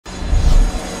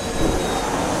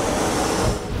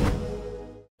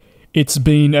It's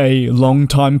been a long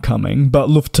time coming, but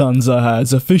Lufthansa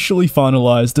has officially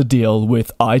finalised a deal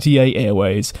with ITA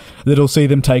Airways that'll see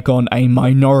them take on a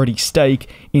minority stake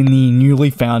in the newly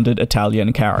founded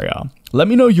Italian carrier. Let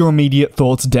me know your immediate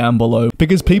thoughts down below,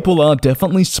 because people are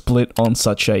definitely split on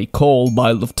such a call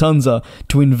by Lufthansa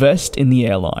to invest in the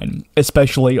airline,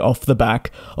 especially off the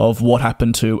back of what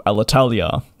happened to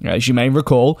Alitalia. As you may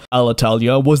recall,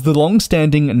 Alitalia was the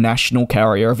long-standing national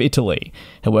carrier of Italy.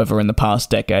 However, in the past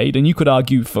decade, and you could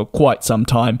argue for quite some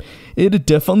time, it had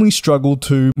definitely struggled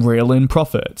to reel in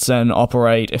profits and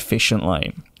operate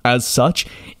efficiently. As such,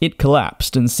 it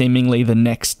collapsed, and seemingly the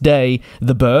next day,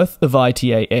 the birth of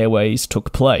ITA Airways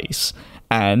took place.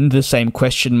 And the same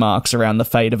question marks around the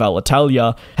fate of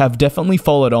Alitalia have definitely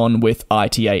followed on with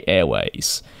ITA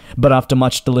Airways. But after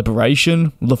much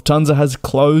deliberation, Lufthansa has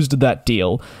closed that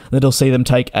deal that'll see them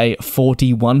take a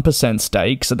 41%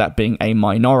 stake, so that being a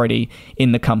minority,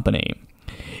 in the company.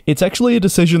 It's actually a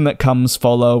decision that comes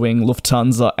following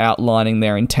Lufthansa outlining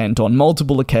their intent on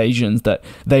multiple occasions that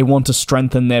they want to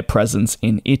strengthen their presence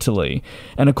in Italy.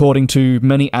 And according to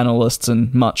many analysts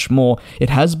and much more, it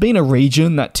has been a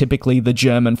region that typically the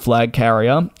German flag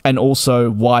carrier and also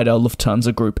wider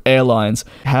Lufthansa Group airlines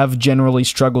have generally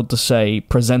struggled to, say,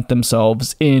 present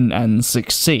themselves in and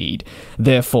succeed.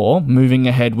 Therefore, moving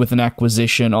ahead with an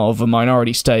acquisition of a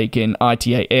minority stake in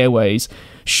ITA Airways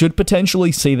should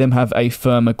potentially see them have a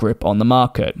firmer grip on the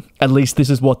market. At least this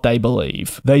is what they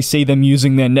believe. They see them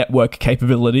using their network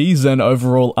capabilities and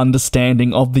overall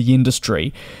understanding of the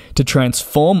industry to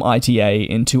transform ITA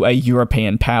into a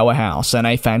European powerhouse and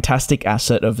a fantastic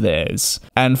asset of theirs.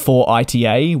 And for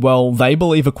ITA, well, they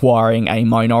believe acquiring a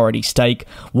minority stake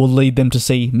will lead them to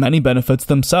see many benefits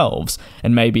themselves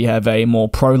and maybe have a more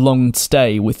prolonged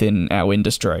stay within our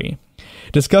industry.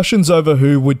 Discussions over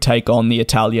who would take on the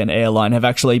Italian airline have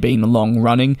actually been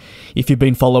long-running. If you've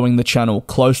been following the channel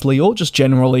closely, or just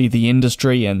generally the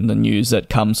industry and the news that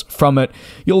comes from it,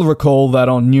 you'll recall that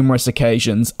on numerous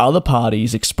occasions, other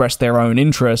parties expressed their own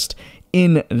interest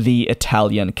in the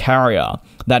Italian carrier.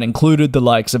 That included the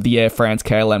likes of the Air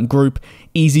France-KLM Group,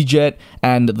 EasyJet,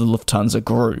 and the Lufthansa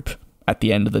Group. At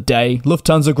the end of the day,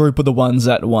 Lufthansa Group were the ones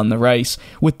that won the race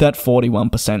with that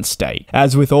 41% stake.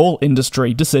 As with all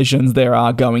industry decisions, there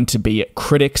are going to be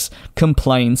critics,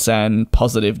 complaints, and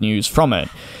positive news from it.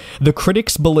 The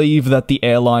critics believe that the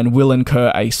airline will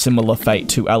incur a similar fate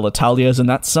to Alitalia's, and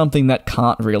that's something that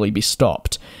can't really be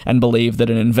stopped, and believe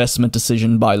that an investment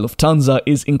decision by Lufthansa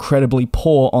is incredibly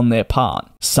poor on their part.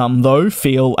 Some, though,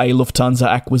 feel a Lufthansa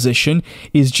acquisition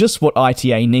is just what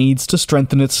ITA needs to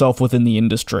strengthen itself within the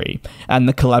industry, and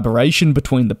the collaboration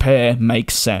between the pair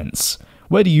makes sense.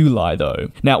 Where do you lie, though?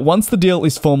 Now, once the deal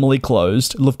is formally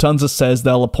closed, Lufthansa says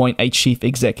they'll appoint a chief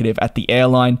executive at the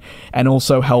airline and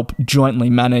also help jointly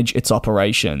manage its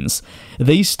operations.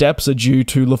 These steps are due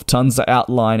to Lufthansa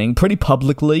outlining pretty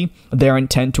publicly their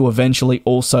intent to eventually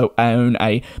also own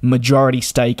a majority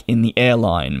stake in the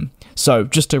airline. So,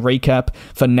 just to recap,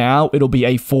 for now, it'll be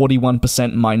a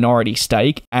 41% minority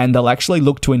stake, and they'll actually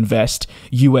look to invest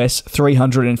US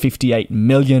 $358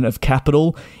 million of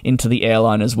capital into the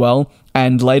airline as well.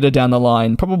 And later down the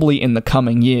line, probably in the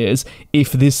coming years,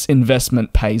 if this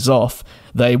investment pays off,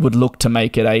 they would look to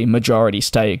make it a majority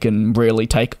stake and really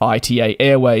take ITA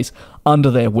Airways under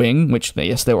their wing, which,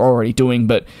 yes, they're already doing,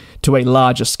 but to a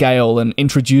larger scale, and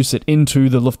introduce it into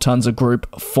the Lufthansa Group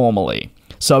formally.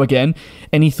 So again,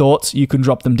 any thoughts, you can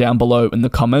drop them down below in the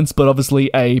comments, but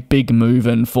obviously a big move,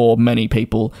 and for many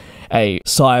people, a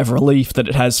sigh of relief that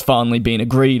it has finally been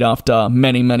agreed after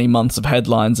many, many months of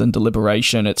headlines and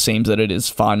deliberation. It seems that it is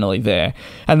finally there.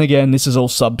 And again, this is all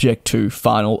subject to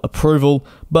final approval,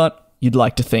 but you'd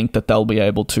like to think that they'll be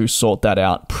able to sort that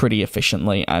out pretty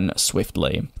efficiently and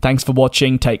swiftly. Thanks for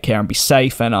watching, take care and be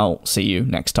safe, and I'll see you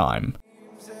next time.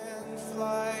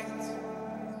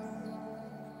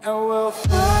 And we'll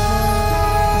fly.